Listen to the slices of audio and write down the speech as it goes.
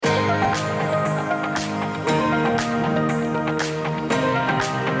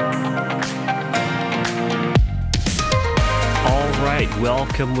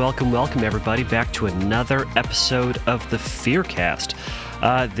Welcome, everybody, back to another episode of the Fearcast.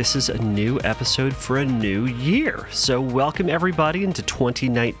 This is a new episode for a new year. So welcome, everybody, into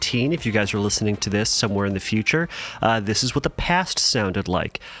 2019. If you guys are listening to this somewhere in the future, this is what the past sounded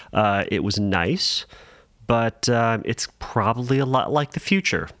like. It was nice, but it's probably a lot like the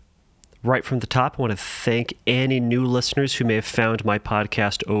future. Right from the top, I want to thank any new listeners who may have found my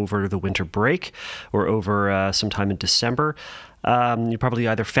podcast over the winter break or over sometime in December. You probably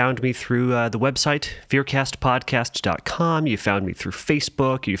either found me through the website, fearcastpodcast.com. You found me through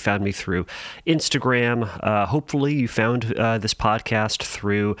Facebook. You found me through Instagram. Hopefully, you found this podcast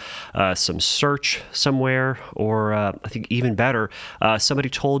through some search somewhere, or I think even better, somebody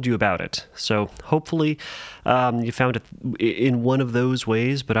told you about it. So hopefully, you found it in one of those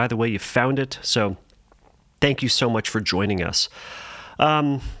ways, but either way, you found it. So thank you so much for joining us.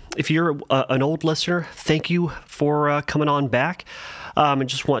 If you're an old listener, thank you for coming on back. I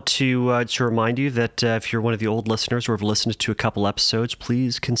just want to remind you that if you're one of the old listeners or have listened to a couple episodes,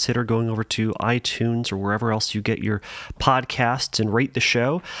 please consider going over to iTunes or wherever else you get your podcasts and rate the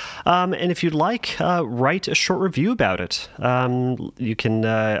show. And if you'd like, write a short review about it. You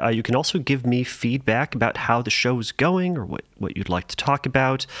can also give me feedback about how the show is going, or what you'd like to talk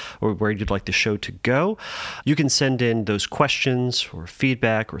about, or where you'd like the show to go. You can send in those questions or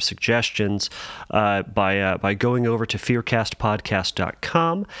feedback or suggestions by going over to fearcastpodcast.com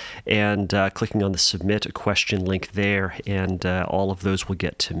and clicking on the submit a question link there, and all of those will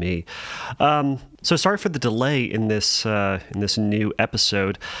get to me. So sorry for the delay in this new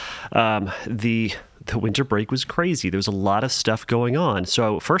episode. The winter break was crazy. There was a lot of stuff going on.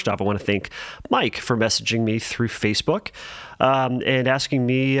 So first off, I want to thank Mike for messaging me through Facebook and asking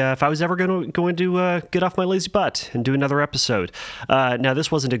me if I was ever going to get off my lazy butt and do another episode. Now,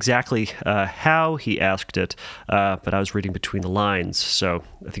 this wasn't exactly how he asked it, but I was reading between the lines. So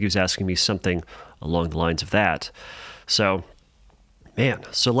I think he was asking me something along the lines of that. So... man,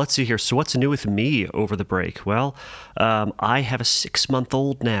 so let's see here. So what's new with me over the break? Well, I have a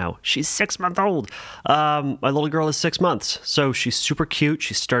 6-month-old now. She's 6 months old. My little girl is 6 months. So she's super cute.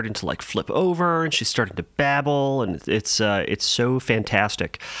 She's starting to flip over, and she's starting to babble, and it's so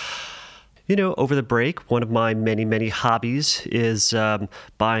fantastic. You know, over the break, one of my many, many hobbies is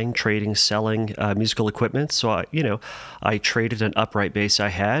buying, trading, selling musical equipment. So, I traded an upright bass I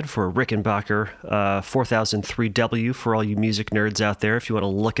had for a Rickenbacker 4003W for all you music nerds out there. If you want to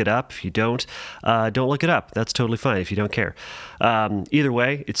look it up. If you don't look it up. That's totally fine if you don't care. Either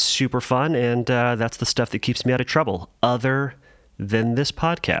way, it's super fun, and that's the stuff that keeps me out of trouble, other than this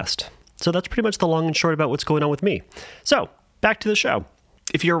podcast. So that's pretty much the long and short about what's going on with me. So, back to the show.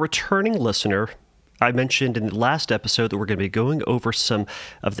 If you're a returning listener, I mentioned in the last episode that we're going to be going over some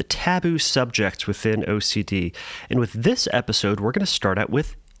of the taboo subjects within OCD. And with this episode, we're going to start out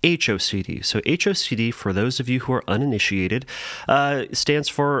with HOCD. So HOCD, for those of you who are uninitiated, stands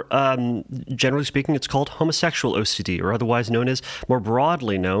for, generally speaking, it's called homosexual OCD, or otherwise known as, more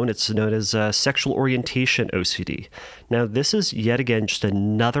broadly known, it's known as sexual orientation OCD. Now, this is yet again just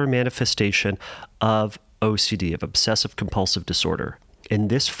another manifestation of OCD, of obsessive compulsive disorder. And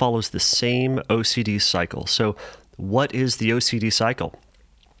this follows the same OCD cycle. So what is the OCD cycle?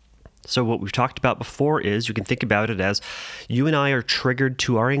 So what we've talked about before is you can think about it as you and I are triggered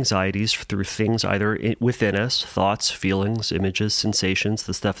to our anxieties through things either within us, thoughts, feelings, images, sensations,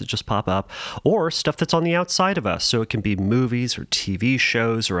 the stuff that just pop up, or stuff that's on the outside of us. So it can be movies or TV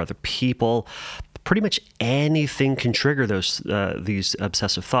shows or other people. Pretty much anything can trigger these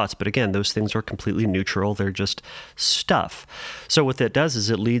obsessive thoughts. But again, those things are completely neutral. They're just stuff. So what that does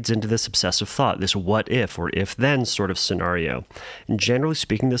is it leads into this obsessive thought, this what if or if then sort of scenario. And generally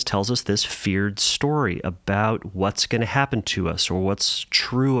speaking, this tells us this feared story about what's going to happen to us, or what's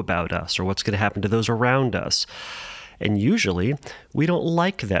true about us, or what's going to happen to those around us. And usually, we don't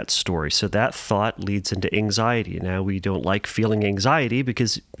like that story, so that thought leads into anxiety. Now, we don't like feeling anxiety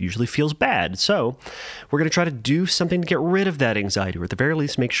because it usually feels bad, so we're going to try to do something to get rid of that anxiety, or at the very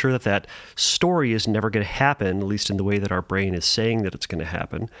least, make sure that that story is never going to happen, at least in the way that our brain is saying that it's going to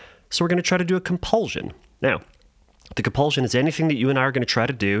happen. So we're going to try to do a compulsion. Now, the compulsion is anything that you and I are going to try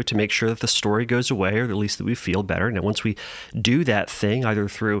to do to make sure that the story goes away, or at least that we feel better. Now, once we do that thing, either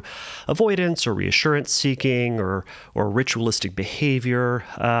through avoidance or reassurance seeking or ritualistic behavior,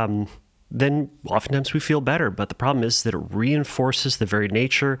 then oftentimes we feel better. But the problem is that it reinforces the very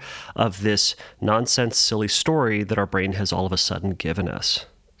nature of this nonsense, silly story that our brain has all of a sudden given us.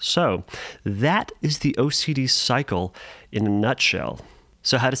 So that is the OCD cycle in a nutshell.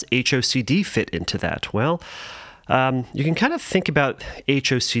 So how does HOCD fit into that? Well, You can kind of think about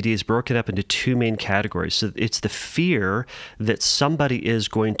HOCD as broken up into two main categories. So it's the fear that somebody is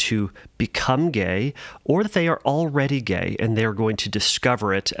going to become gay or that they are already gay and they're going to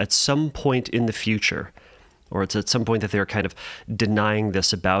discover it at some point in the future. Or it's at some point that they're kind of denying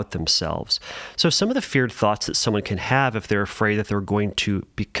this about themselves. So some of the feared thoughts that someone can have if they're afraid that they're going to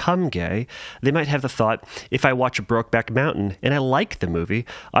become gay, they might have the thought, if I watch Brokeback Mountain and I like the movie,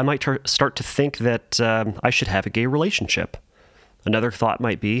 I might start to think that I should have a gay relationship. Another thought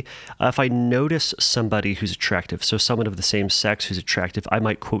might be, if I notice somebody who's attractive, so someone of the same sex who's attractive, I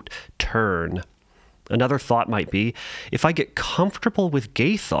might, quote, turn. Another thought might be, if I get comfortable with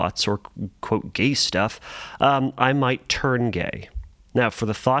gay thoughts or, quote, gay stuff, I might turn gay. Now, for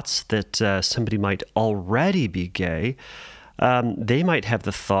the thoughts that somebody might already be gay, they might have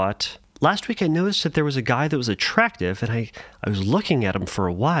the thought, last week I noticed that there was a guy that was attractive and I was looking at him for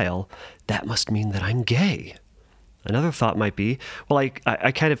a while. That must mean that I'm gay. Another thought might be, well,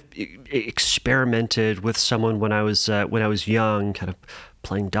 I kind of experimented with someone when I was young, kind of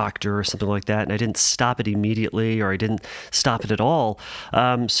playing doctor or something like that, and I didn't stop it immediately, or I didn't stop it at all.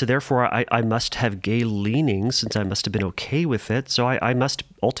 So therefore, I must have gay leanings, since I must have been okay with it, so I must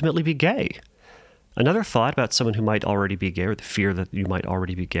ultimately be gay. Another thought about someone who might already be gay, or the fear that you might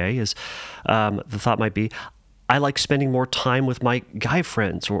already be gay, is the thought might be, I like spending more time with my guy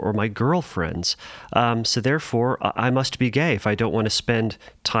friends or my girlfriends. So therefore, I must be gay if I don't want to spend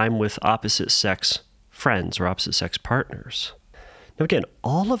time with opposite sex friends or opposite sex partners. Now again,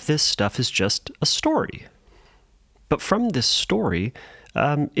 all of this stuff is just a story. But from this story,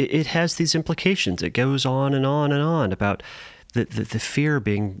 it has these implications. It goes on and on and on about the fear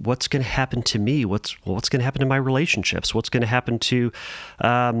being, what's going to happen to me? What's going to happen to my relationships? What's going to happen to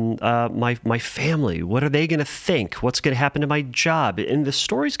my family? What are they going to think? What's going to happen to my job? And the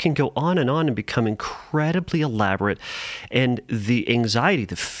stories can go on and become incredibly elaborate. And the anxiety,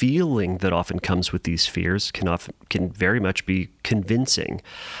 the feeling that often comes with these fears can very much be convincing.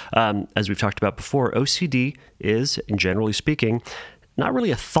 As we've talked about before, OCD is, generally speaking, not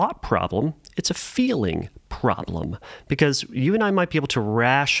really a thought problem, it's a feeling problem, because you and I might be able to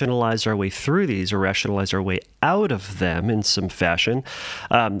rationalize our way through these or rationalize our way out of them in some fashion.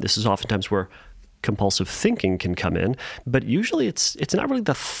 This is oftentimes where compulsive thinking can come in, but usually it's not really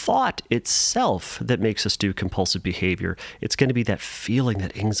the thought itself that makes us do compulsive behavior. It's going to be that feeling,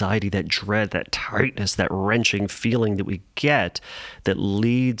 that anxiety, that dread, that tightness, that wrenching feeling that we get that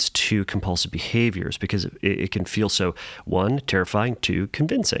leads to compulsive behaviors, because it can feel so, one, terrifying, two,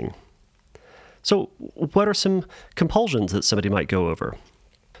 convincing. So what are some compulsions that somebody might go over?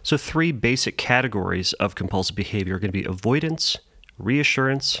 So 3 basic categories of compulsive behavior are going to be avoidance,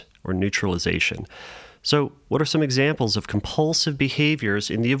 reassurance, or neutralization. So what are some examples of compulsive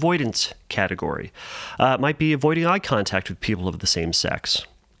behaviors in the avoidance category? It might be avoiding eye contact with people of the same sex.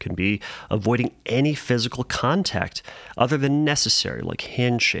 It can be avoiding any physical contact other than necessary, like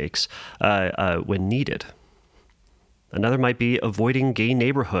handshakes when needed. Another might be avoiding gay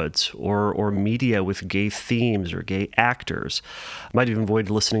neighborhoods or media with gay themes or gay actors. Might even avoid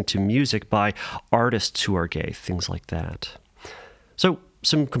listening to music by artists who are gay, things like that. So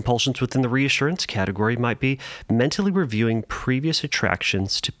some compulsions within the reassurance category might be mentally reviewing previous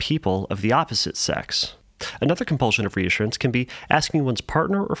attractions to people of the opposite sex. Another compulsion of reassurance can be asking one's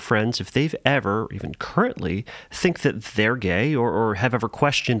partner or friends if they've ever, even currently, think that they're gay or have ever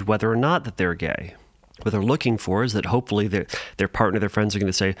questioned whether or not that they're gay. What they're looking for is that hopefully their partner, their friends are going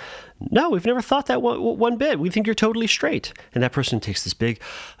to say, no, we've never thought that one bit. We think you're totally straight. And that person takes this big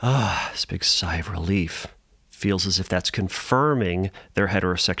sigh of relief. Feels as if that's confirming their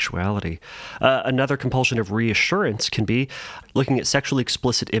heterosexuality. Another compulsion of reassurance can be looking at sexually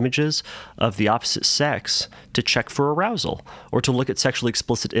explicit images of the opposite sex to check for arousal, or to look at sexually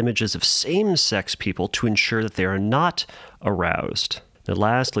explicit images of same-sex people to ensure that they are not aroused. Now,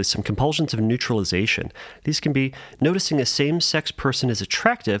 lastly, some compulsions of neutralization. These can be noticing a same-sex person is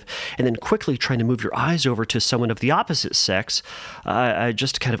attractive and then quickly trying to move your eyes over to someone of the opposite sex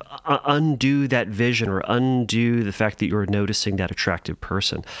just to kind of undo that vision or undo the fact that you're noticing that attractive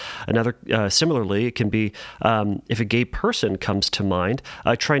person. Another, similarly, it can be if a gay person comes to mind,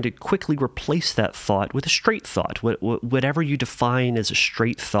 trying to quickly replace that thought with a straight thought. Whatever you define as a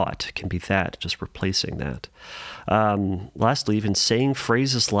straight thought can be that, just replacing that. Lastly, even saying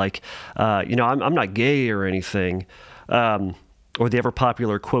phrases like, I'm not gay or anything, or the ever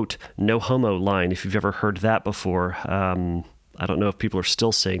popular, quote, no homo line, if you've ever heard that before. I don't know if people are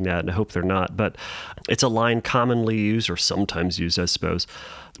still saying that, and I hope they're not, but it's a line commonly used, or sometimes used, I suppose,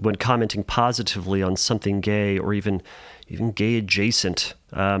 when commenting positively on something gay, or even even gay adjacent,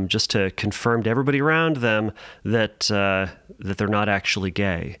 just to confirm to everybody around them that they're not actually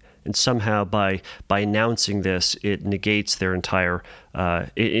gay. And somehow by announcing this, it negates their entire,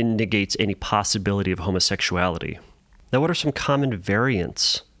 it negates any possibility of homosexuality. Now, what are some common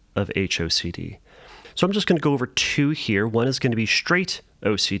variants of HOCD? So I'm just going to go over two here. One is going to be straight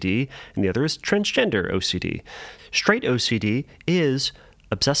OCD, and the other is transgender OCD. Straight OCD is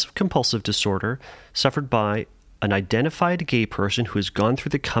obsessive-compulsive disorder suffered by an identified gay person who has gone through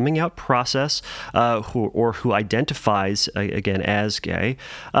the coming out process, who identifies, again, as gay,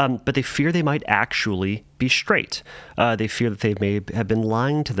 but they fear they might actually be straight. They fear that they may have been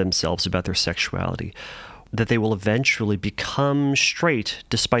lying to themselves about their sexuality, that they will eventually become straight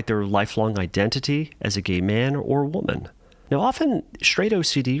despite their lifelong identity as a gay man or woman. Now, often straight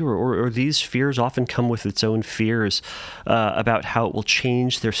OCD or these fears often come with its own fears about how it will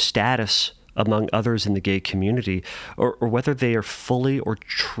change their status among others in the gay community, or whether they are fully or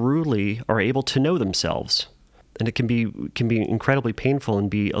truly are able to know themselves. And it can be incredibly painful and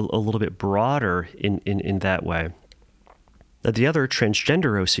be a little bit broader in that way. The other,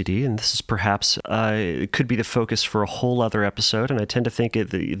 transgender OCD, and this is perhaps, it could be the focus for a whole other episode, and I tend to think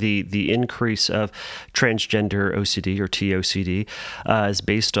the increase of transgender OCD or TOCD is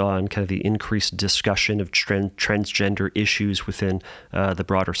based on kind of the increased discussion of transgender issues within the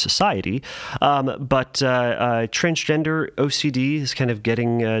broader society. But transgender OCD is kind of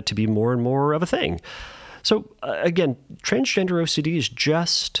getting to be more and more of a thing. So again, transgender OCD is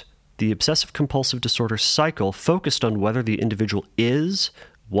just the obsessive-compulsive disorder cycle focused on whether the individual is,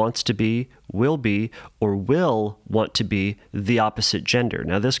 wants to be, or will want to be the opposite gender.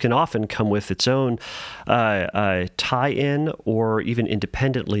 Now, this can often come with its own tie-in or even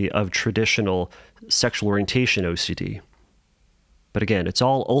independently of traditional sexual orientation OCD. But again, it's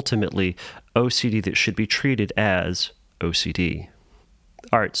all ultimately OCD that should be treated as OCD.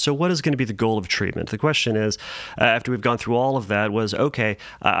 All right, so what is going to be the goal of treatment? The question is, after we've gone through all of that, was, okay,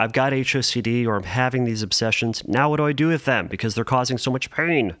 I've got HOCD or I'm having these obsessions. Now what do I do with them? Because they're causing so much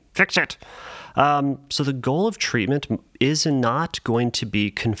pain. Fix it. So the goal of treatment is not going to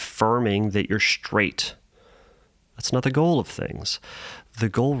be confirming that you're straight. That's not the goal of things. The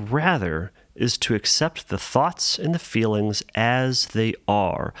goal, rather, is to accept the thoughts and the feelings as they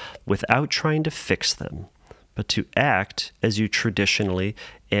are without trying to fix them, but to act as you traditionally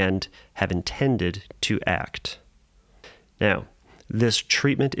and have intended to act. Now, this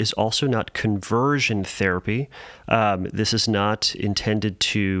treatment is also not conversion therapy. This is not intended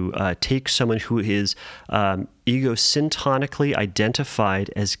to take someone who is egosyntonically identified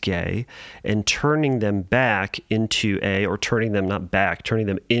as gay and turning them into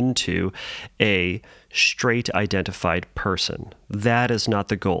a straight identified person. That is not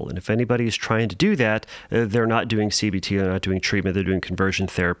the goal. And if anybody is trying to do that, they're not doing CBT, they're not doing treatment, they're doing conversion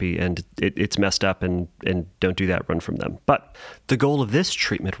therapy, and it's messed up, and don't do that, run from them. But the goal of this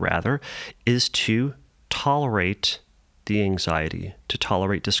treatment, rather, is to tolerate the anxiety, to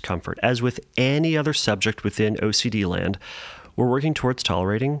tolerate discomfort. As with any other subject within OCD land, we're working towards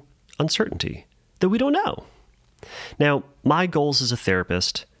tolerating uncertainty that we don't know. Now, my goals as a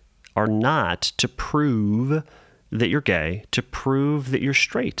therapist are not to prove that you're gay, to prove that you're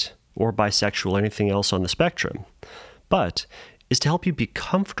straight or bisexual or anything else on the spectrum, but is to help you be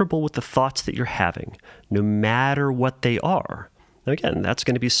comfortable with the thoughts that you're having, no matter what they are. Now, again, that's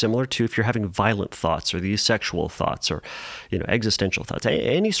going to be similar to if you're having violent thoughts or these sexual thoughts or, existential thoughts.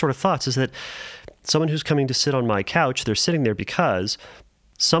 Any sort of thoughts is that someone who's coming to sit on my couch, they're sitting there because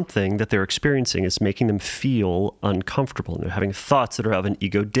something that they're experiencing is making them feel uncomfortable, and they're having thoughts that are of an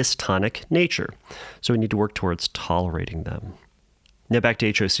ego-dystonic nature. So we need to work towards tolerating them. Now back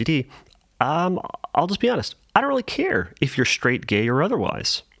to HOCD. I'll just be honest. I don't really care if you're straight, gay, or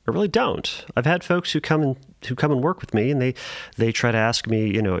otherwise. I really don't. I've had folks who come and work with me, and they try to ask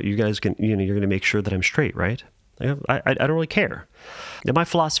me, you guys can, you're going to make sure that I'm straight, right? I don't really care. Now my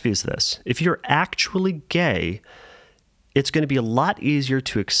philosophy is this: if you're actually gay, it's going to be a lot easier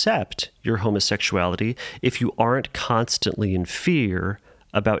to accept your homosexuality if you aren't constantly in fear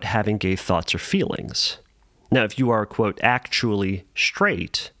about having gay thoughts or feelings. Now, if you are, quote, actually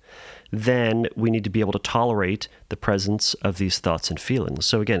straight, then we need to be able to tolerate the presence of these thoughts and feelings.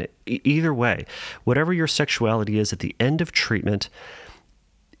 So again, either way, whatever your sexuality is at the end of treatment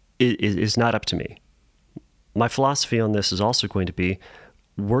is not up to me. My philosophy on this is also going to be,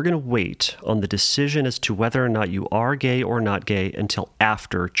 we're going to wait on the decision as to whether or not you are gay or not gay until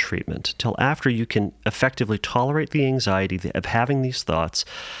after treatment, until after you can effectively tolerate the anxiety of having these thoughts,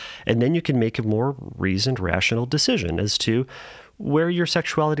 and then you can make a more reasoned, rational decision as to where your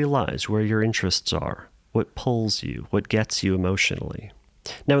sexuality lies, where your interests are. what pulls you, what gets you emotionally.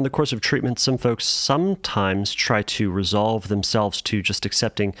 Now, in the course of treatment, some folks sometimes try to resolve themselves to just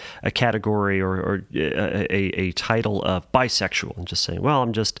accepting a category or a title of bisexual and just saying, well,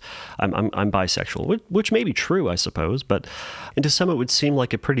 I'm bisexual, which may be true, I suppose, but and to some it would seem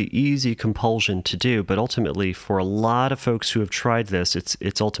like a pretty easy compulsion to do. But ultimately, for a lot of folks who have tried this,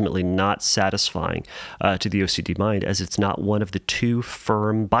 it's ultimately not satisfying to the OCD mind, as it's not one of the two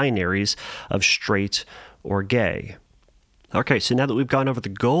firm binaries of straight or gay. Okay, so now that we've gone over the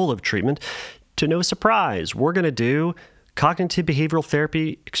goal of treatment, to no surprise, we're going to do cognitive behavioral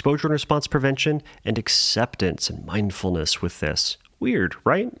therapy, exposure and response prevention, and acceptance and mindfulness with this. Weird,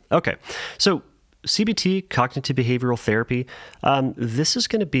 right? Okay, so CBT, cognitive behavioral therapy, this is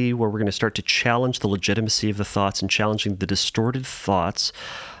going to be where we're going to start to challenge the legitimacy of the thoughts and challenging the distorted thoughts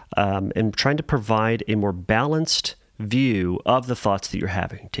and trying to provide a more balanced view of the thoughts that you're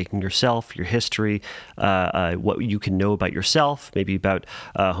having, taking yourself, your history, what you can know about yourself, maybe about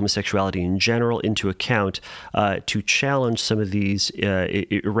homosexuality in general, into account to challenge some of these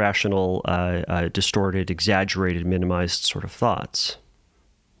irrational, distorted, exaggerated, minimized sort of thoughts.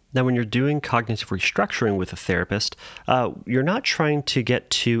 Now, when you're doing cognitive restructuring with a therapist, you're not trying to get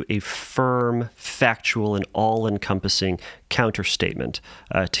to a firm, factual, and all-encompassing counterstatement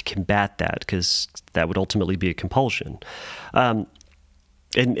to combat that, because that would ultimately be a compulsion. And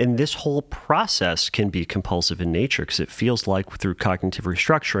this whole process can be compulsive in nature, because it feels like through cognitive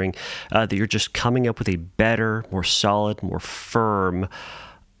restructuring that you're just coming up with a better, more solid, more firm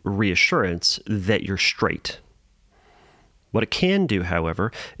reassurance that you're straight. What it can do,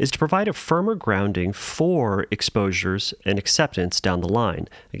 however, is to provide a firmer grounding for exposures and acceptance down the line.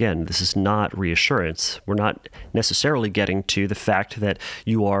 Again, this is not reassurance. We're not necessarily getting to the fact that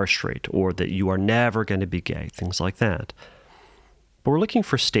you are straight or that you are never going to be gay, things like that. But we're looking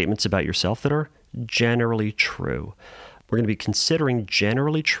for statements about yourself that are generally true. We're going to be considering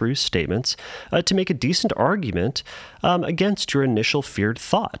generally true statements to make a decent argument against your initial feared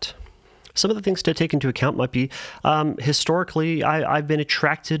thought. Some of the things to take into account might be, historically, I've been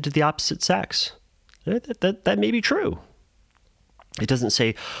attracted to the opposite sex. That may be true. It doesn't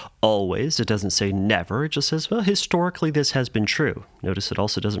say always, it doesn't say never, it just says, well, historically this has been true. Notice it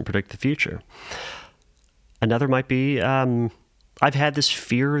also doesn't predict the future. Another might be, I've had this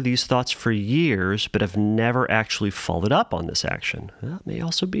fear, these thoughts for years, but I've never actually followed up on this action. That may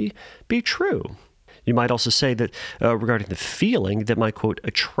also be true. You might also say that regarding the feeling that my, quote,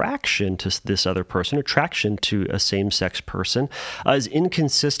 attraction to this other person, attraction to a same-sex person, is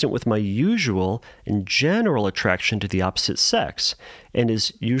inconsistent with my usual and general attraction to the opposite sex, and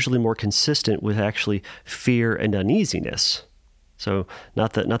is usually more consistent with actually fear and uneasiness. So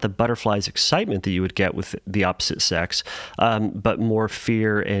not the butterfly's excitement that you would get with the opposite sex, but more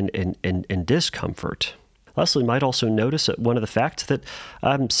fear and discomfort. Lastly, you might also notice one of the facts that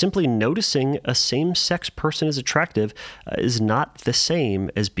simply noticing a same-sex person as attractive is not the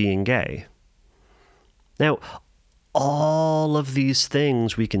same as being gay. Now, all of these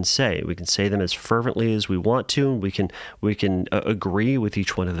things we can say. We can say them as fervently as we want to, and we can agree with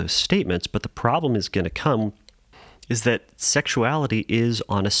each one of those statements, but the problem is going to come is that sexuality is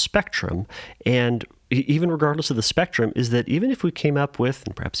on a spectrum, and even regardless of the spectrum, is that even if we came up with,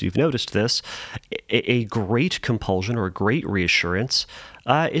 and perhaps you've noticed this, a great compulsion or a great reassurance,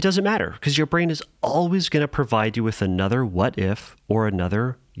 it doesn't matter, because your brain is always going to provide you with another what if or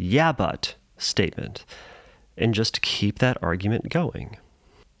another yeah but statement, and just keep that argument going.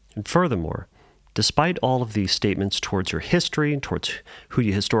 And furthermore, despite all of these statements towards your history, towards who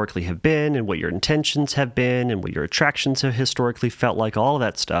you historically have been, and what your intentions have been, and what your attractions have historically felt like, all of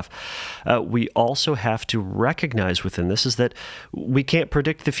that stuff, we also have to recognize within this is that we can't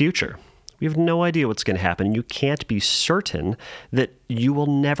predict the future. We have no idea what's going to happen, and you can't be certain that you will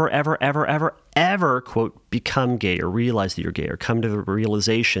never, ever, ever, ever, ever, quote, become gay or realize that you're gay or come to the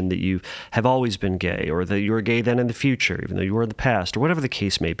realization that you have always been gay or that you were gay then in the future, even though you were in the past, or whatever the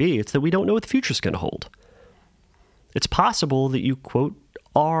case may be. It's that we don't know what the future is going to hold. It's possible that you, quote,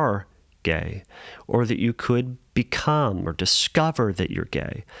 are gay, or that you could become or discover that you're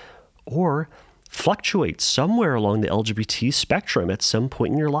gay, or fluctuate somewhere along the LGBT spectrum at some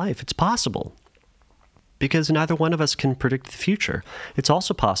point in your life. It's possible. Because neither one of us can predict the future. It's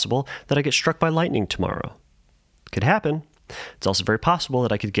also possible that I get struck by lightning tomorrow. Could happen. It's also very possible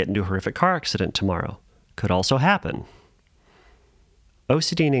that I could get into a horrific car accident tomorrow. Could also happen.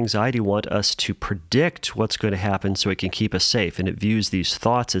 OCD and anxiety want us to predict what's going to happen so it can keep us safe, and it views these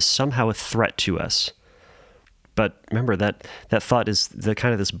thoughts as somehow a threat to us. But remember, that thought is the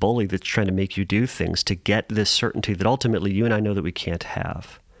kind of this bully that's trying to make you do things to get this certainty that ultimately you and I know that we can't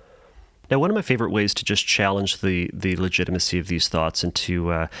have. Now, one of my favorite ways to just challenge the legitimacy of these thoughts and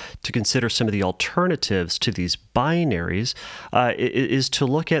to consider some of the alternatives to these binaries is to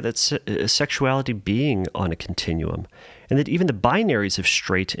look at that sexuality being on a continuum, and that even the binaries of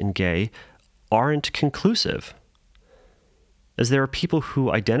straight and gay aren't conclusive, as there are people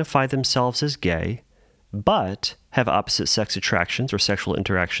who identify themselves as gay but have opposite sex attractions or sexual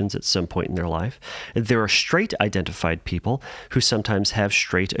interactions at some point in their life. There are straight identified people who sometimes have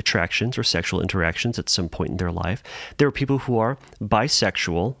straight attractions or sexual interactions at some point in their life. There are people who are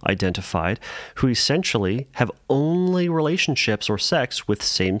bisexual identified who essentially have only relationships or sex with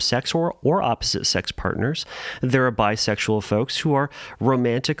same-sex or opposite sex partners. There are bisexual folks who are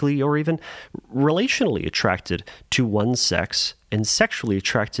romantically or even relationally attracted to one sex and sexually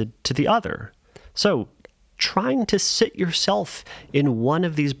attracted to the other. So, trying to sit yourself in one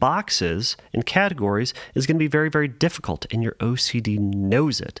of these boxes and categories is going to be very, very difficult, and your OCD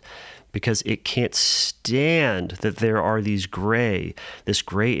knows it because it can't stand that there are this gray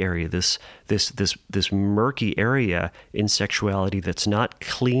area, this murky area in sexuality that's not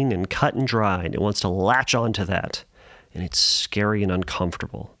clean and cut and dry, and it wants to latch onto that, and it's scary and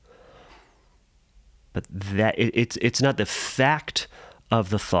uncomfortable. But that it's not the fact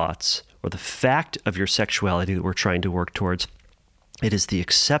of the thoughts or the fact of your sexuality that we're trying to work towards. It is the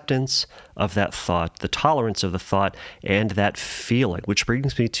acceptance of that thought, the tolerance of the thought, and that feeling, which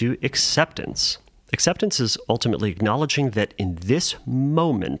brings me to acceptance. Acceptance is ultimately acknowledging that in this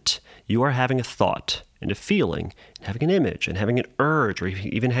moment, you are having a thought and a feeling, and having an image, and having an urge, or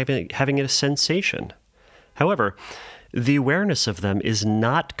even having a sensation. However, the awareness of them is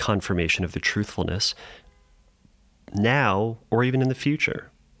not confirmation of the truthfulness now or even in the future.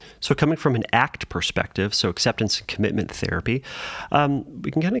 So coming from an ACT perspective, so acceptance and commitment therapy,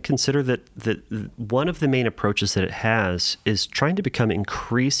 we can kind of consider that one of the main approaches that it has is trying to become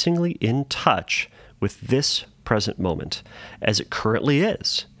increasingly in touch with this present moment as it currently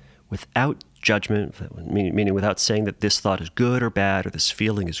is, without judgment, meaning without saying that this thought is good or bad, or this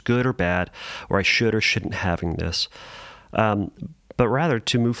feeling is good or bad, or I should or shouldn't having this, but rather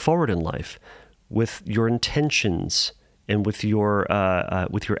to move forward in life with your intentions and with your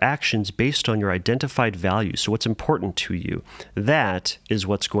actions based on your identified values. So what's important to you, that is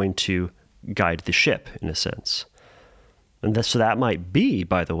what's going to guide the ship, in a sense. And so that might be,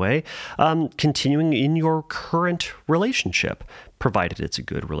 by the way, continuing in your current relationship, provided it's a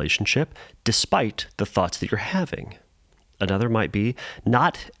good relationship, despite the thoughts that you're having. Another might be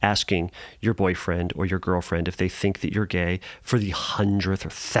not asking your boyfriend or your girlfriend if they think that you're gay for the 100th or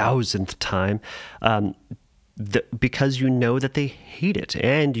 1,000th time, because you know that they hate it.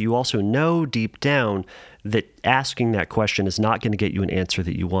 And you also know deep down that asking that question is not going to get you an answer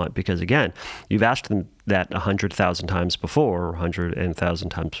that you want, because again, you've asked them that 100,000 times before, or 100,000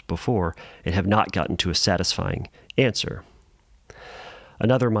 times before, and have not gotten to a satisfying answer.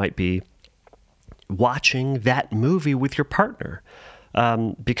 Another might be watching that movie with your partner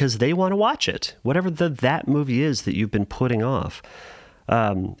because they want to watch it, whatever that movie is that you've been putting off.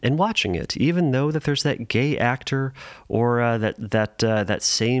 And watching it, even though that there's that gay actor or that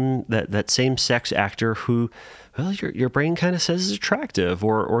same sex actor who, well, your brain kind of says is attractive,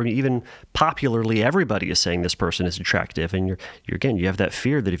 or even popularly everybody is saying this person is attractive, and you have that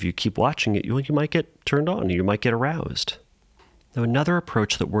fear that if you keep watching it, you might get turned on, you might get aroused. Now, another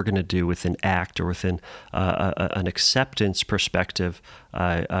approach that we're going to do within ACT or within an acceptance perspective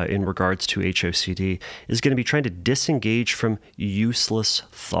in regards to HOCD is going to be trying to disengage from useless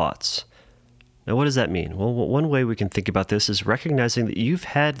thoughts. Now, what does that mean? Well, one way we can think about this is recognizing that you've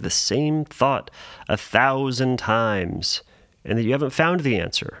had the same thought 1,000 times and that you haven't found the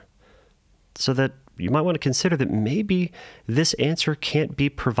answer. So that you might want to consider that maybe this answer can't be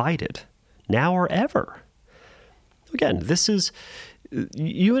provided now or ever. Again,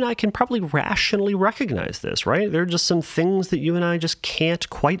 you and I can probably rationally recognize this, right? There are just some things that you and I just can't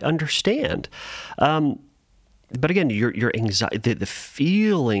quite understand. But again, your anxiety, the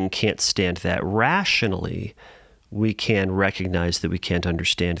feeling can't stand that. Rationally, we can recognize that we can't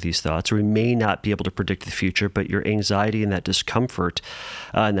understand these thoughts, or we may not be able to predict the future, but your anxiety and that discomfort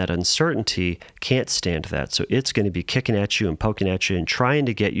and that uncertainty can't stand that. So it's going to be kicking at you and poking at you and trying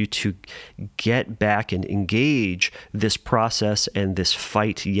to get you to get back and engage this process and this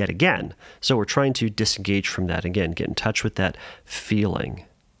fight yet again. So we're trying to disengage from that again, get in touch with that feeling.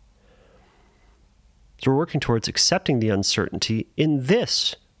 So we're working towards accepting the uncertainty in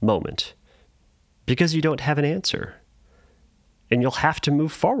this moment, because you don't have an answer. And you'll have to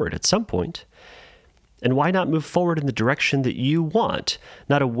move forward at some point. And why not move forward in the direction that you want,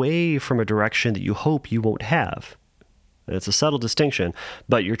 not away from a direction that you hope you won't have? It's a subtle distinction,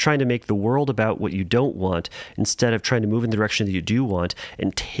 but you're trying to make the world about what you don't want instead of trying to move in the direction that you do want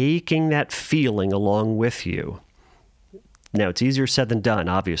and taking that feeling along with you. Now, it's easier said than done,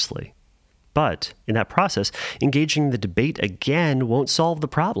 obviously. But in that process, engaging in the debate again won't solve the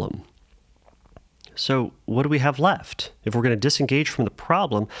problem. So what do we have left? If we're going to disengage from the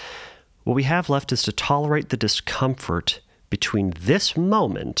problem, what we have left is to tolerate the discomfort between this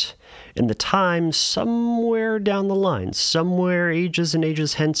moment and the time somewhere down the line, somewhere ages and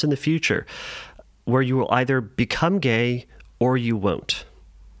ages hence in the future, where you will either become gay or you won't.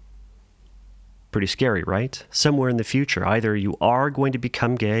 Pretty scary, right? Somewhere in the future, either you are going to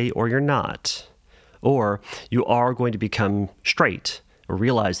become gay or you're not. Or you are going to become straight, or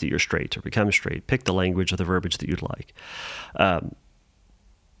realize that you're straight, or become straight. Pick the language or the verbiage that you'd like.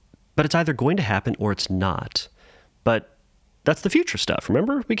 But it's either going to happen or it's not. But that's the future stuff.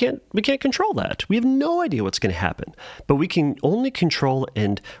 Remember, we can't control that. We have no idea what's going to happen. But we can only control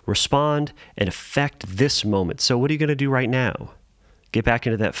and respond and affect this moment. So what are you going to do right now? Get back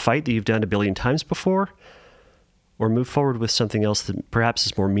into that fight that you've done a billion times before? Or move forward with something else that perhaps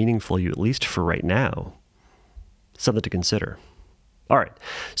is more meaningful to you, at least for right now? Something to consider. All right,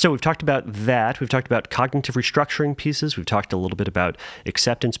 so we've talked about that. We've talked about cognitive restructuring pieces. We've talked a little bit about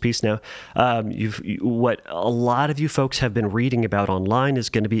acceptance piece now. What a lot of you folks have been reading about online is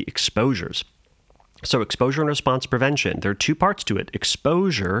going to be exposures. So exposure and response prevention. There are two parts to it,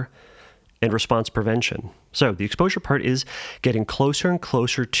 exposure and response prevention. So the exposure part is getting closer and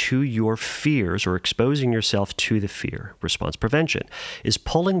closer to your fears or exposing yourself to the fear. Response prevention is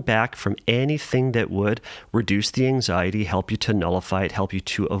pulling back from anything that would reduce the anxiety, help you to nullify it, help you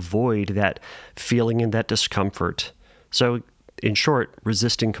to avoid that feeling and that discomfort. So in short,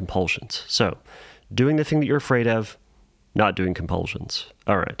 resisting compulsions. So doing the thing that you're afraid of, not doing compulsions.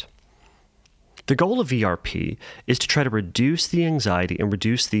 All right. The goal of ERP is to try to reduce the anxiety and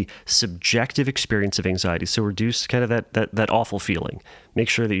reduce the subjective experience of anxiety. So reduce kind of that awful feeling. Make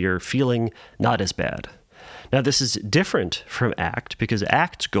sure that you're feeling not as bad. Now, this is different from ACT because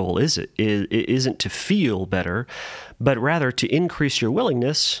ACT's goal isn't to feel better, but rather to increase your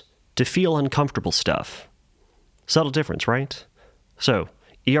willingness to feel uncomfortable stuff. Subtle difference, right? So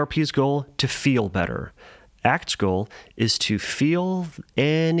ERP's goal, to feel better. ACT's goal is to feel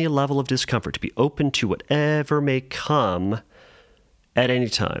any level of discomfort, to be open to whatever may come at any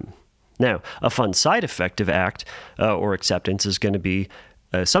time. Now, a fun side effect of ACT or acceptance is going to be,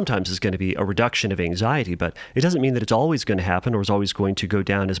 sometimes is going to be a reduction of anxiety, but it doesn't mean that it's always going to happen or is always going to go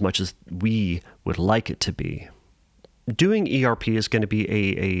down as much as we would like it to be. Doing ERP is going to be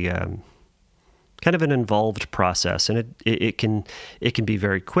a kind of an involved process, and it can be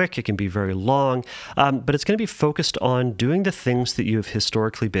very quick, it can be very long, but it's going to be focused on doing the things that you have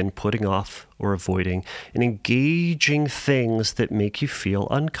historically been putting off or avoiding, and engaging things that make you feel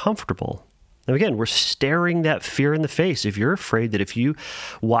uncomfortable. Now again, we're staring that fear in the face. If you're afraid that if you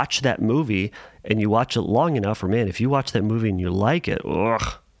watch that movie and you watch it long enough, or man, if you watch that movie and you like it,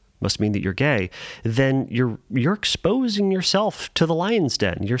 must mean that you're gay, then you're exposing yourself to the lion's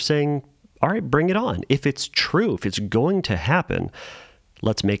den. You're saying, all right, bring it on. If it's true, if it's going to happen,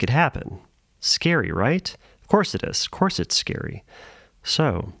 let's make it happen. Scary, right? Of course it is. Of course it's scary.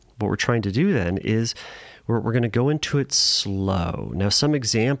 So what we're trying to do then is we're going to go into it slow. Now, some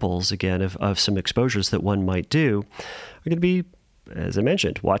examples, again, of some exposures that one might do are going to be, as I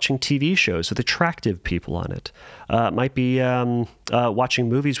mentioned, watching TV shows with attractive people on it. It might be watching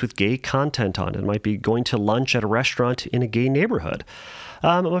movies with gay content on it. It might be going to lunch at a restaurant in a gay neighborhood.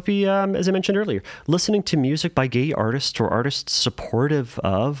 It might be, as I mentioned earlier, listening to music by gay artists or artists supportive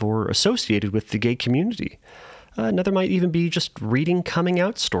of or associated with the gay community. Another might even be just reading coming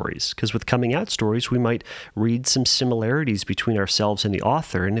out stories, because with coming out stories, we might read some similarities between ourselves and the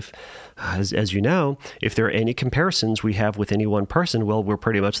author. And if, as you know, if there are any comparisons we have with any one person, well, we're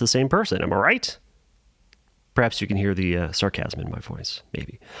pretty much the same person. Am I right? Perhaps you can hear the sarcasm in my voice,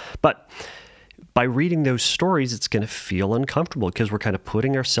 maybe. But by reading those stories, it's going to feel uncomfortable because we're kind of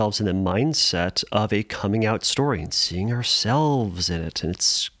putting ourselves in the mindset of a coming out story and seeing ourselves in it, and it's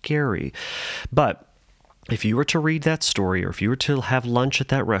scary. But if you were to read that story, or if you were to have lunch at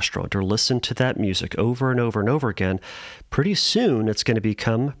that restaurant, or listen to that music over and over and over again, pretty soon it's going to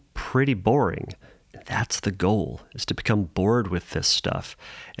become pretty boring. That's the goal, is to become bored with this stuff.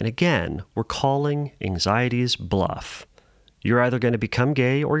 And again, we're calling anxiety's bluff. You're either going to become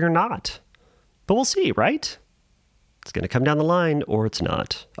gay or you're not. But we'll see, right? It's going to come down the line or it's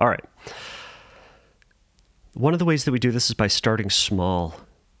not. All right. One of the ways that we do this is by starting small.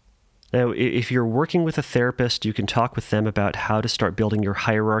 Now, if you're working with a therapist, you can talk with them about how to start building your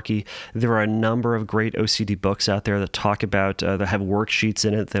hierarchy. There are a number of great OCD books out there that talk about, that have worksheets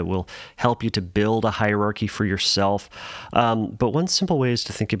in it that will help you to build a hierarchy for yourself. But one simple way is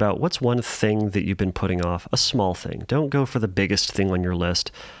to think about what's one thing that you've been putting off, a small thing. Don't go for the biggest thing on your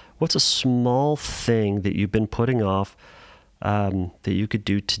list. What's a small thing that you've been putting off that you could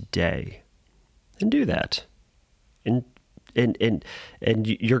do today? And do that. And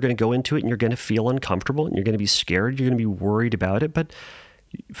you're going to go into it and you're going to feel uncomfortable and you're going to be scared. You're going to be worried about it, but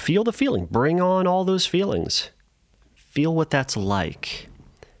feel the feeling. Bring on all those feelings. Feel what that's like.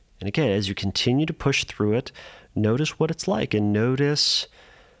 And again, as you continue to push through it, notice what it's like and notice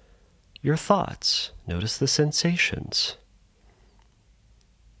your thoughts. Notice the sensations.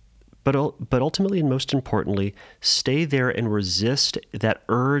 But ultimately and most importantly, stay there and resist that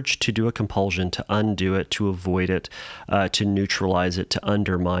urge to do a compulsion, to undo it, to avoid it, to neutralize it, to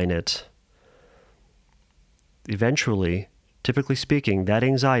undermine it. Eventually, typically speaking, that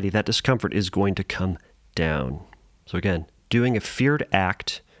anxiety, that discomfort is going to come down. So again, doing a feared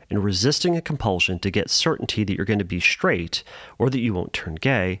act and resisting a compulsion to get certainty that you're going to be straight or that you won't turn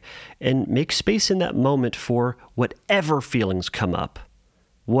gay, and make space in that moment for whatever feelings come up.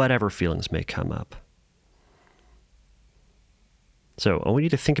 Whatever feelings may come up. So I want you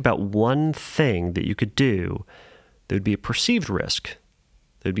to think about one thing that you could do that would be a perceived risk,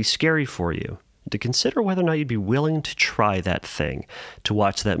 that would be scary for you, to consider whether or not you'd be willing to try that thing, to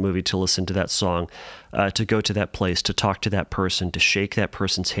watch that movie, to listen to that song, to go to that place, to talk to that person, to shake that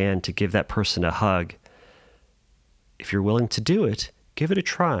person's hand, to give that person a hug. If you're willing to do it, give it a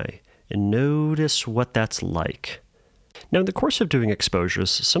try and notice what that's like. Now, in the course of doing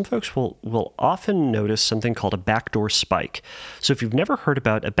exposures, some folks will often notice something called a backdoor spike. So if you've never heard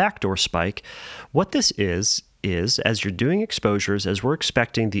about a backdoor spike, what this is as you're doing exposures, as we're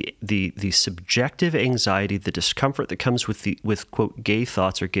expecting the subjective anxiety, the discomfort that comes with quote gay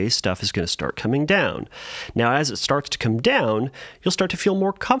thoughts or gay stuff is going to start coming down. Now, as it starts to come down, you'll start to feel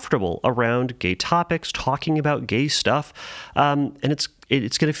more comfortable around gay topics, talking about gay stuff, and it's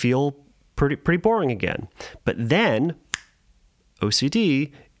going to feel pretty boring again. But then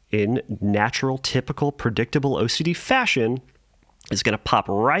OCD, in natural, typical, predictable OCD fashion, is going to pop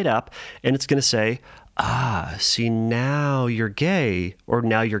right up and it's going to say, see, now you're gay, or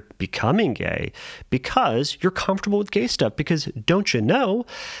now you're becoming gay because you're comfortable with gay stuff. Because don't you know,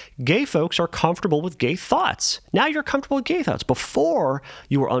 gay folks are comfortable with gay thoughts. Now you're comfortable with gay thoughts. Before,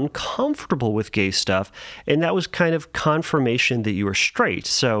 you were uncomfortable with gay stuff, and that was kind of confirmation that you were straight.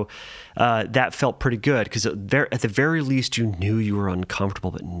 So that felt pretty good because at the very least, you knew you were uncomfortable,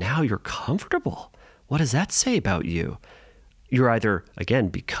 but now you're comfortable. What does that say about you? You're either, again,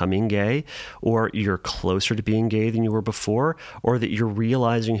 becoming gay, or you're closer to being gay than you were before, or that you're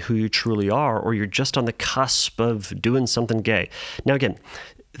realizing who you truly are, or you're just on the cusp of doing something gay. Now, again,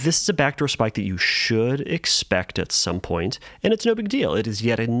 this is a backdoor spike that you should expect at some point, and it's no big deal. It is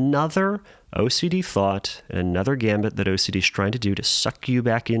yet another OCD thought and another gambit that OCD is trying to do to suck you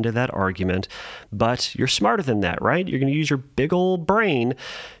back into that argument. But you're smarter than that, right? You're going to use your big old brain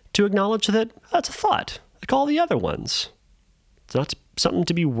to acknowledge that that's a thought, like all the other ones. It's not something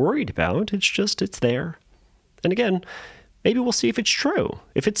to be worried about. It's there. And again, maybe we'll see if it's true.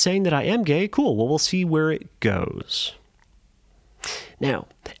 If it's saying that I am gay, cool. Well, we'll see where it goes. Now,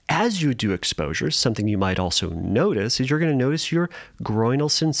 as you do exposures, something you might also notice is you're going to notice your groinal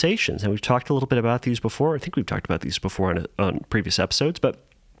sensations. And we've talked a little bit about these before. I think we've talked about these before on previous episodes, but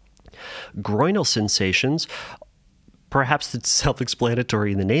groinal sensations, perhaps it's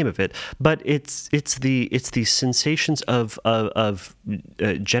self-explanatory in the name of it, but it's the sensations of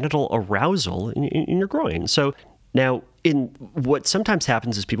genital arousal in your groin. So now, in what sometimes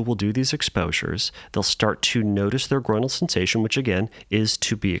happens is people will do these exposures. They'll start to notice their groinal sensation, which again is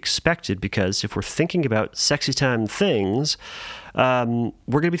to be expected because if we're thinking about sexy time things, we're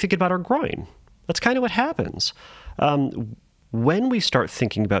going to be thinking about our groin. That's kind of what happens. When we start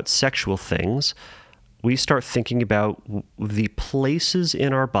thinking about sexual things, we start thinking about the places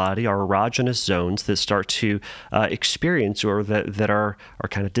in our body, our erogenous zones that start to experience or that are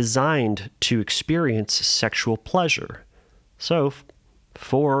kind of designed to experience sexual pleasure. So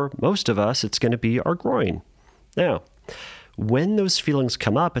for most of us, it's going to be our groin. Now, when those feelings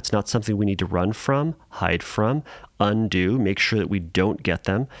come up, it's not something we need to run from, hide from, undo, make sure that we don't get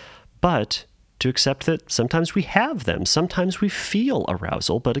them, but to accept that sometimes we have them. Sometimes we feel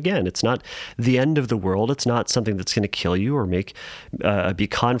arousal, but again, it's not the end of the world. It's not something that's going to kill you or make be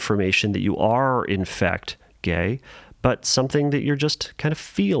confirmation that you are, in fact, gay. but something that you're just kind of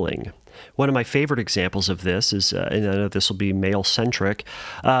feeling. One of my favorite examples of this is, and I know this will be male-centric,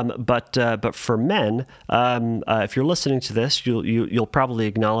 but for men, if you're listening to this, you'll probably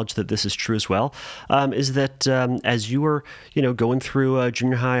acknowledge that this is true as well. Is that as you were, going through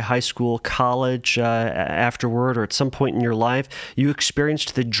junior high, high school, college, afterward, or at some point in your life, you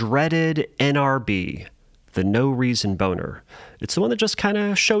experienced the dreaded NRB, the no reason boner. It's the one that just kind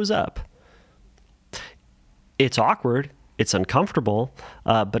of shows up. It's awkward. It's uncomfortable,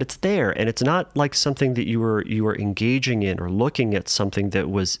 but it's there, and it's not like something that you were engaging in or looking at something that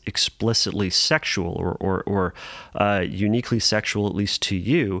was explicitly sexual or uniquely sexual, at least to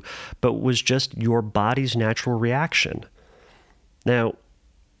you, but was just your body's natural reaction. Now,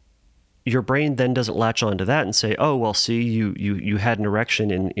 your brain then doesn't latch onto that and say, "Oh, well, see, you had an erection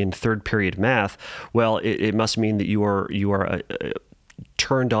in third period math. Well, it must mean that you are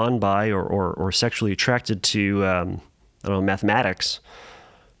turned on by or sexually attracted to." I don't know, mathematics.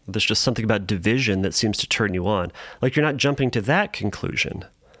 There's just something about division that seems to turn you on. Like, you're not jumping to that conclusion.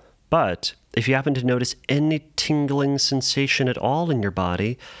 But if you happen to notice any tingling sensation at all in your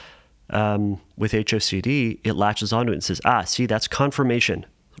body with HOCD, it latches onto it and says, see, that's confirmation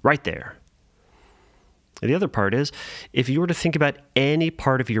right there. And the other part is, if you were to think about any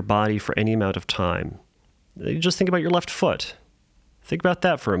part of your body for any amount of time, you just think about your left foot. Think about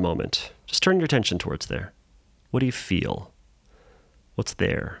that for a moment. Just turn your attention towards there. What do you feel? What's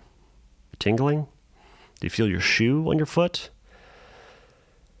there? Tingling? Do you feel your shoe on your foot?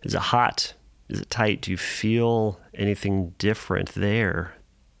 Is it hot? Is it tight? Do you feel anything different there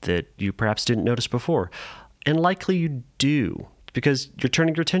that you perhaps didn't notice before? And likely you do, because you're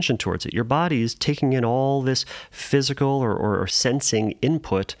turning your attention towards it. Your body is taking in all this physical or sensing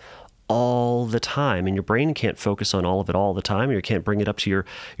input all the time, and your brain can't focus on all of it all the time, or you can't bring it up to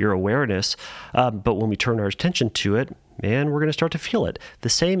your awareness. But when we turn our attention to it, man, we're going to start to feel it. The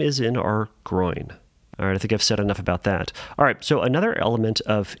same is in our groin. All right, I think I've said enough about that. All right, so another element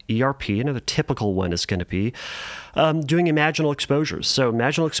of ERP, another typical one is going to be doing imaginal exposures. So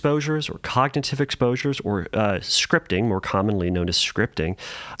imaginal exposures or cognitive exposures or scripting, more commonly known as scripting,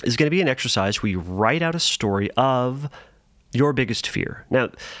 is going to be an exercise where you write out a story of your biggest fear. Now,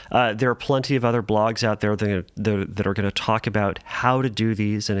 there are plenty of other blogs out there that are going to talk about how to do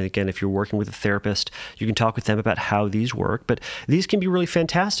these. And again, if you're working with a therapist, you can talk with them about how these work. But these can be really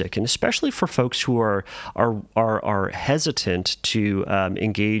fantastic, and especially for folks who are hesitant to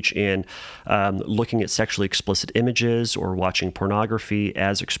engage in looking at sexually explicit images or watching pornography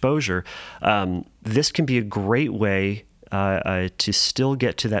as exposure. This can be a great way to still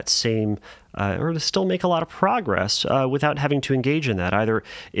get to that same, or to still make a lot of progress without having to engage in that. Either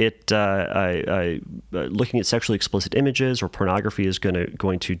looking at sexually explicit images or pornography is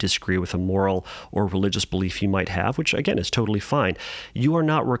going to disagree with a moral or religious belief you might have, which again is totally fine. You are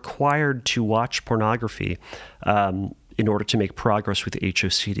not required to watch pornography in order to make progress with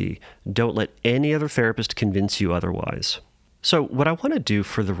HOCD. Don't let any other therapist convince you otherwise. So what I want to do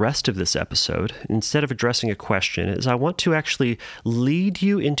for the rest of this episode, instead of addressing a question, is I want to actually lead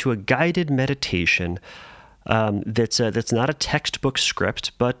you into a guided meditation that's not a textbook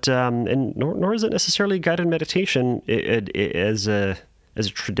script, but and nor is it necessarily a guided meditation as a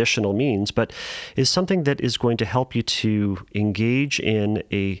traditional means, but is something that is going to help you to engage in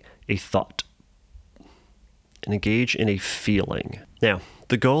a thought and engage in a feeling. Now,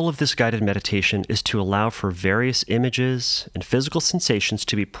 the goal of this guided meditation is to allow for various images and physical sensations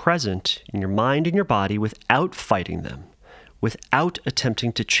to be present in your mind and your body without fighting them, without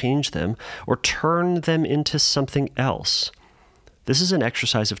attempting to change them or turn them into something else. This is an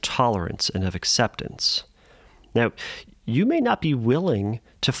exercise of tolerance and of acceptance. Now, you may not be willing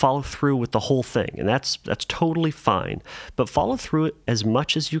to follow through with the whole thing, and that's totally fine, but follow through it as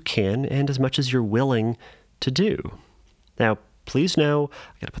much as you can and as much as you're willing to do. Now, please know,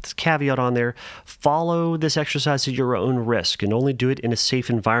 I got to put this caveat on there, follow this exercise at your own risk and only do it in a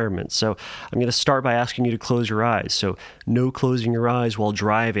safe environment. So I'm going to start by asking you to close your eyes. So no closing your eyes while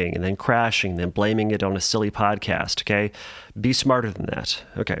driving and then crashing, then blaming it on a silly podcast, okay? Be smarter than that.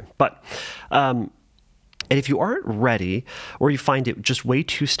 Okay, but and if you aren't ready or you find it just way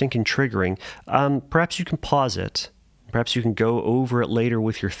too stinking triggering, perhaps you can pause it. Perhaps you can go over it later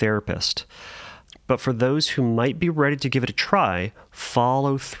with your therapist. But for those who might be ready to give it a try,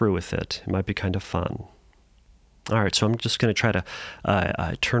 follow through with it. It might be kind of fun. All right, so I'm just going to try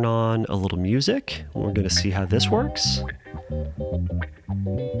to turn on a little music. We're going to see how this works.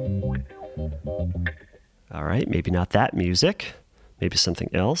 All right, maybe not that music. Maybe something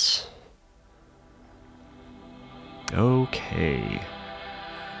else. Okay.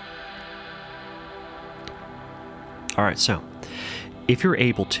 All right, so if you're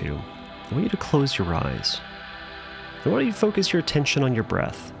able to, I want you to close your eyes. I want you to focus your attention on your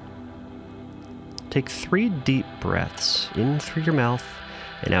breath. Take 3 deep breaths in through your mouth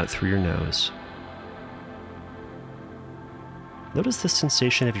and out through your nose. Notice the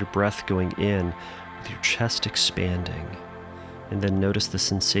sensation of your breath going in with your chest expanding, and then notice the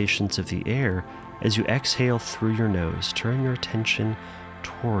sensations of the air as you exhale through your nose. Turn your attention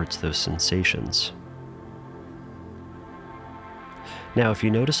towards those sensations. Now, if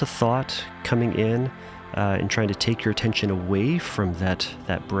you notice a thought coming in and trying to take your attention away from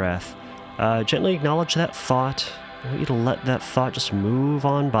that breath, gently acknowledge that thought. I want you to let that thought just move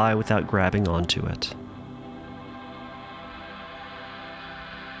on by without grabbing onto it.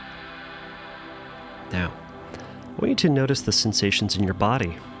 Now, I want you to notice the sensations in your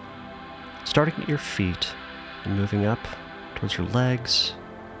body, starting at your feet and moving up towards your legs,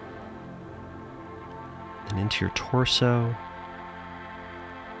 and into your torso,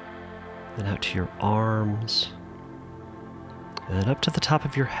 then out to your arms, and then up to the top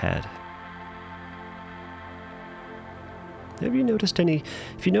of your head. If you noticed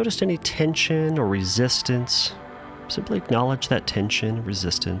any tension or resistance, simply acknowledge that tension,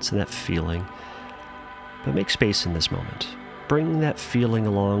 resistance, and that feeling, but make space in this moment. Bring that feeling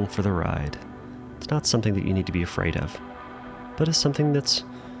along for the ride. It's not something that you need to be afraid of, but it's something that's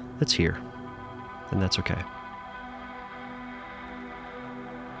here, and that's okay.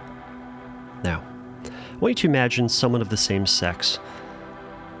 Now, I want you to imagine someone of the same sex.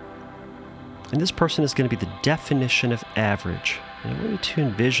 And this person is going to be the definition of average. And I want you to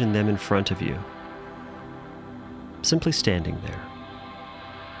envision them in front of you, simply standing there.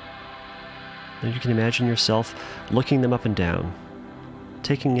 And you can imagine yourself looking them up and down,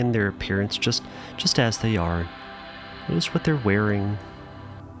 taking in their appearance just as they are. Notice what they're wearing.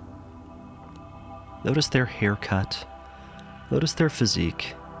 Notice their haircut. Notice their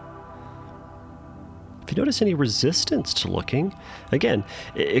physique. If you notice any resistance to looking, again,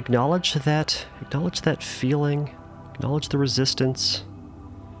 acknowledge that feeling, acknowledge the resistance,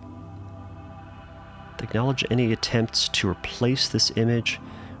 acknowledge any attempts to replace this image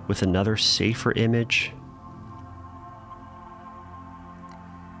with another safer image.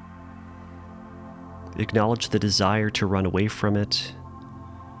 Acknowledge the desire to run away from it,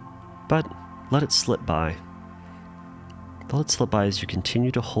 but let it slip by. Let it slip by as you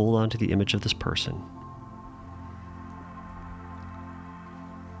continue to hold on to the image of this person.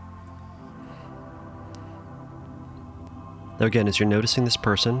 Now again, as you're noticing this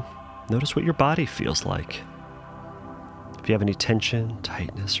person, notice what your body feels like. If you have any tension,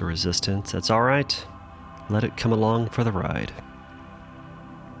 tightness, or resistance, that's all right. Let it come along for the ride.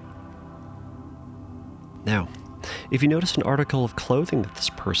 Now, if you notice an article of clothing that this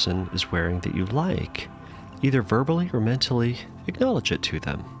person is wearing that you like, either verbally or mentally acknowledge it to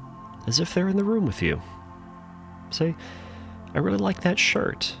them, as if they're in the room with you. Say, I really like that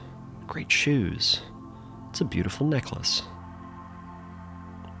shirt. Great shoes. It's a beautiful necklace.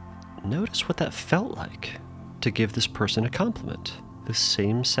 Notice what that felt like to give this person a compliment, this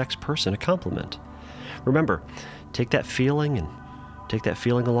same-sex person a compliment. Remember, take that feeling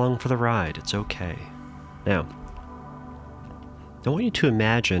along for the ride. It's okay. Now, I want you to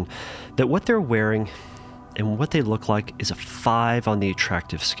imagine that what they're wearing and what they look like is a 5 on the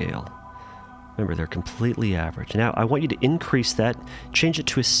attractive scale. Remember, they're completely average. Now, I want you to increase that, change it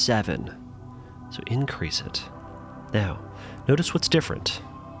to a 7. So increase it. Now, notice what's different.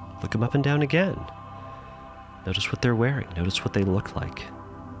 Look them up and down again. Notice what they're wearing. Notice what they look like.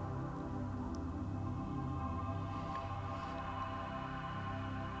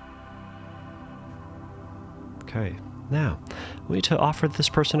 Okay, now, I want you to offer this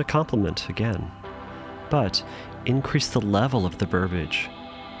person a compliment again, but increase the level of the verbiage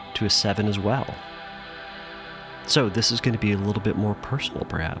to a 7 as well. So this is going to be a little bit more personal,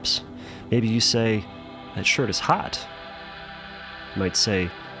 perhaps. Maybe you say, that shirt is hot. You might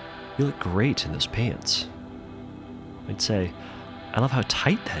say, you look great in those pants. You might say, I love how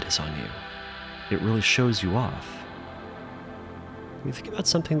tight that is on you. It really shows you off. You think about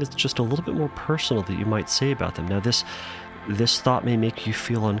something that's just a little bit more personal that you might say about them. Now, this thought may make you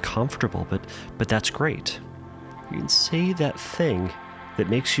feel uncomfortable, but that's great. You can say that thing that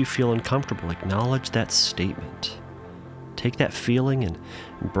makes you feel uncomfortable. Acknowledge that statement. Take that feeling and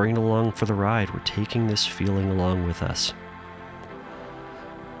bring it along for the ride. We're taking this feeling along with us.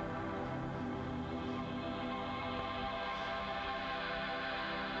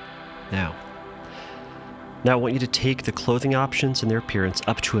 Now, I want you to take the clothing options and their appearance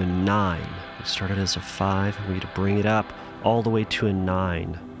up to a 9. We started as a 5, and we need to bring it up all the way to a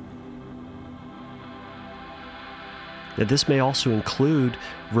 9. Now, this may also include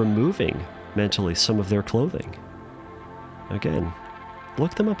removing mentally some of their clothing. Again,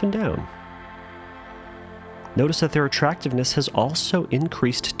 look them up and down. Notice that their attractiveness has also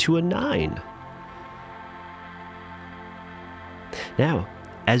increased to a 9. Now,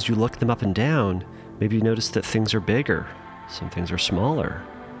 as you look them up and down, maybe you notice that things are bigger, some things are smaller,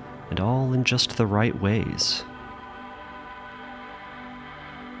 and all in just the right ways.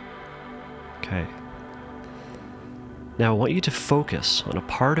 Okay. Now I want you to focus on a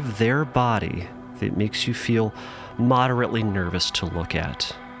part of their body that makes you feel moderately nervous to look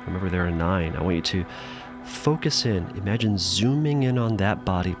at. Remember, they're a 9. I want you to focus in. Imagine zooming in on that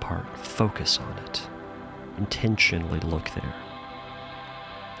body part. Focus on it. Intentionally look there.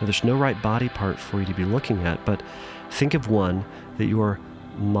 Now, there's no right body part for you to be looking at, but think of one that you are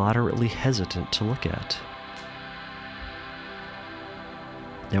moderately hesitant to look at.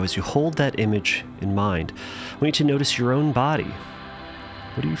 Now, as you hold that image in mind, I want you to notice your own body.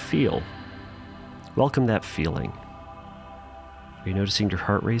 What do you feel? Welcome that feeling. Are you noticing your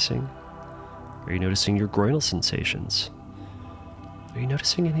heart racing? Are you noticing your groinal sensations? Are you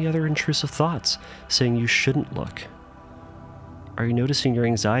noticing any other intrusive thoughts saying you shouldn't look? Are you noticing your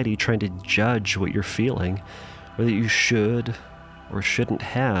anxiety trying to judge what you're feeling, or that you should or shouldn't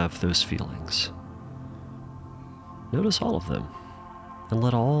have those feelings? Notice all of them, and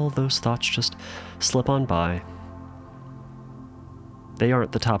let all those thoughts just slip on by. They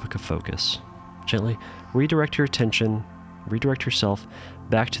aren't the topic of focus. Gently redirect your attention, redirect yourself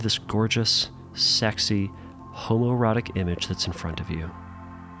back to this gorgeous, sexy, homoerotic image that's in front of you.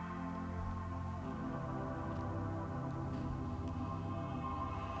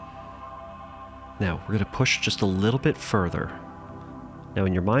 Now, we're going to push just a little bit further. Now,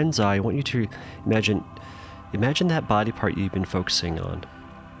 in your mind's eye, I want you to imagine that body part you've been focusing on.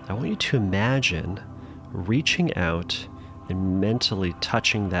 I want you to imagine reaching out and mentally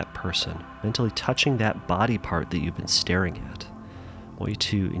touching that person, mentally touching that body part that you've been staring at. I want you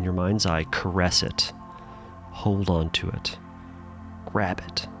to, in your mind's eye, caress it, hold on to it, grab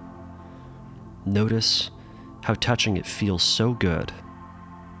it. Notice how touching it feels so good,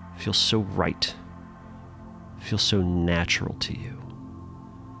 feels so right, feels so natural to you.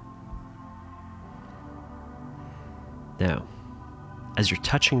 Now, as you're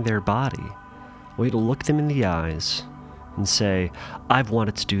touching their body, I want you to look them in the eyes and say, I've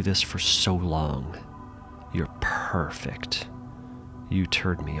wanted to do this for so long. You're perfect. You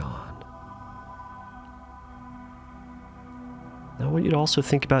turned me on. Now, I want you to also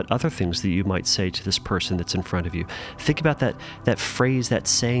think about other things that you might say to this person that's in front of you. Think about that phrase, that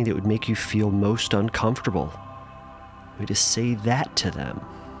saying that would make you feel most uncomfortable. I want you to say that to them.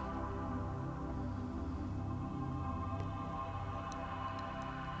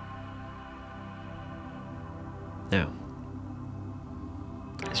 Now,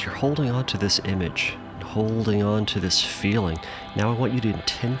 as you're holding on to this image, and holding on to this feeling, now I want you to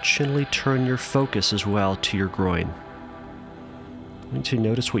intentionally turn your focus as well to your groin. I want you to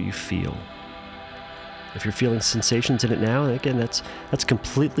notice what you feel. If you're feeling sensations in it now, again, that's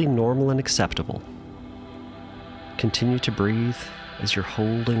completely normal and acceptable. Continue to breathe as you're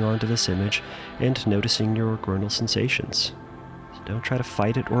holding on to this image and noticing your groinal sensations. So don't try to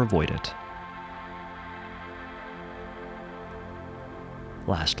fight it or avoid it.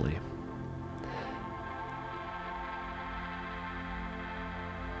 Lastly,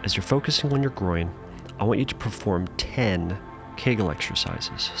 as you're focusing on your groin, I want you to perform 10 Kegel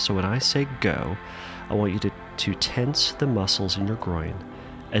exercises. So when I say go, I want you to tense the muscles in your groin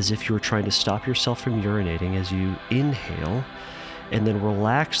as if you were trying to stop yourself from urinating as you inhale, and then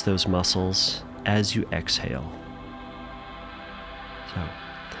relax those muscles as you exhale. So,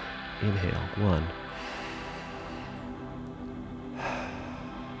 inhale, 1,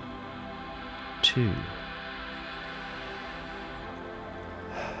 2,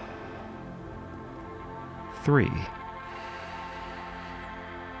 3,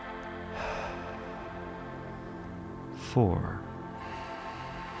 4,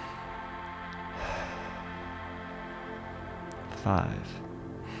 5,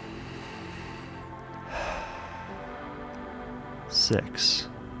 6,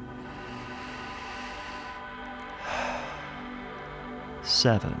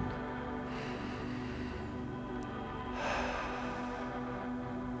 7,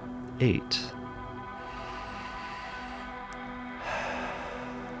 8,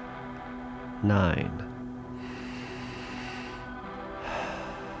 9,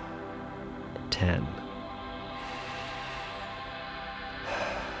 10.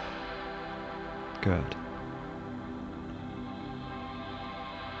 Good.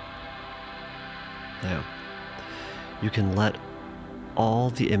 Now, you can let all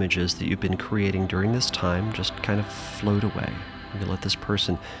the images that you've been creating during this time just kind of float away. You can let this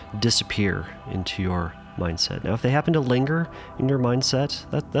person disappear into your mindset. Now, if they happen to linger in your mindset,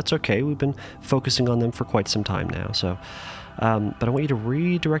 that's okay. We've been focusing on them for quite some time now. So, but I want you to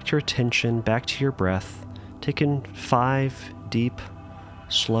redirect your attention back to your breath. Take in 5 deep,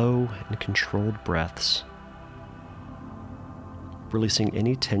 slow, and controlled breaths, releasing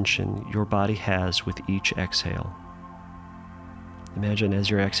any tension your body has with each exhale. Imagine as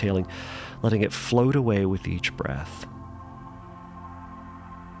you're exhaling, letting it float away with each breath.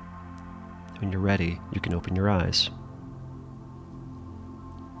 When you're ready, you can open your eyes.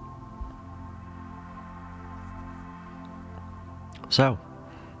 So,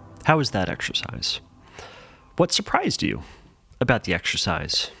 how was that exercise? What surprised you about the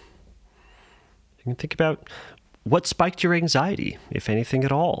exercise? You can think about what spiked your anxiety, if anything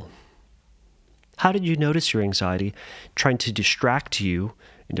at all. How did you notice your anxiety trying to distract you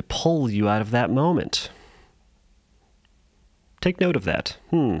and to pull you out of that moment? Take note of that.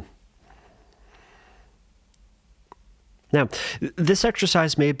 Now, this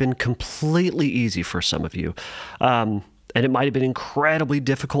exercise may have been completely easy for some of you, and it might have been incredibly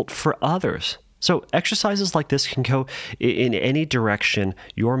difficult for others. So exercises like this can go in any direction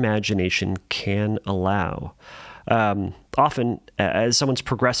your imagination can allow. Often, as someone's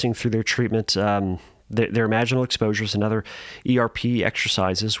progressing through their treatment, their imaginal exposures and other ERP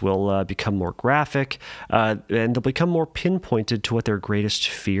exercises will become more graphic, and they'll become more pinpointed to what their greatest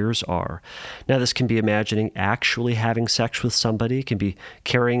fears are. Now, this can be imagining actually having sex with somebody. It can be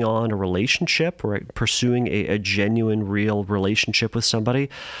carrying on a relationship or pursuing a genuine, real relationship with somebody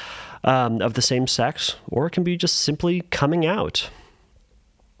of the same sex, or it can be just simply coming out.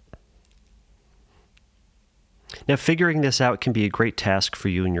 Now, figuring this out can be a great task for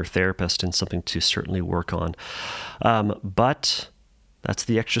you and your therapist and something to certainly work on. But that's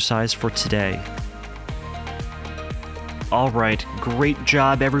the exercise for today. All right, great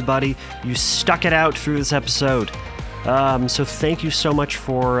job, everybody. You stuck it out through this episode. So thank you so much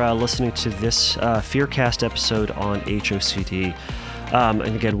for listening to this Fearcast episode on HOCD. And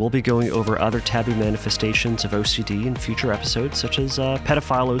again, we'll be going over other taboo manifestations of OCD in future episodes, such as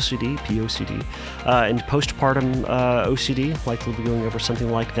pedophile OCD, POCD, and postpartum OCD. Likely we'll be going over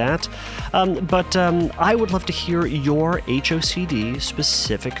something like that. But I would love to hear your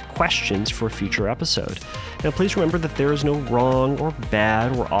HOCD-specific questions for a future episode. Now, please remember that there is no wrong or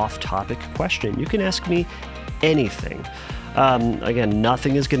bad or off-topic question. You can ask me anything. Again,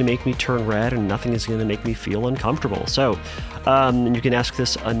 nothing is going to make me turn red and nothing is going to make me feel uncomfortable. So, you can ask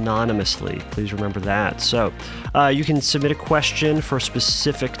this anonymously. Please remember that. So, you can submit a question for a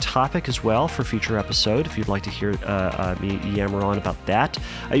specific topic as well for a future episode if you'd like to hear me yammer on about that.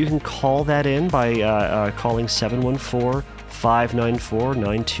 You can call that in by calling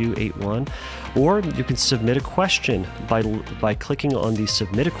 714-594-9281, or you can submit a question by clicking on the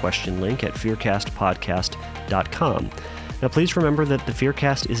Submit a Question link at fearcastpodcast.com. Now, please remember that the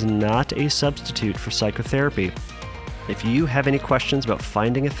Fearcast is not a substitute for psychotherapy. If you have any questions about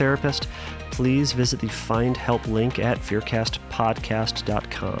finding a therapist, please visit the Find Help link at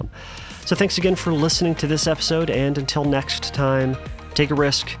fearcastpodcast.com. So thanks again for listening to this episode, and until next time, take a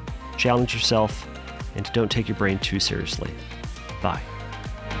risk, challenge yourself, and don't take your brain too seriously. Bye.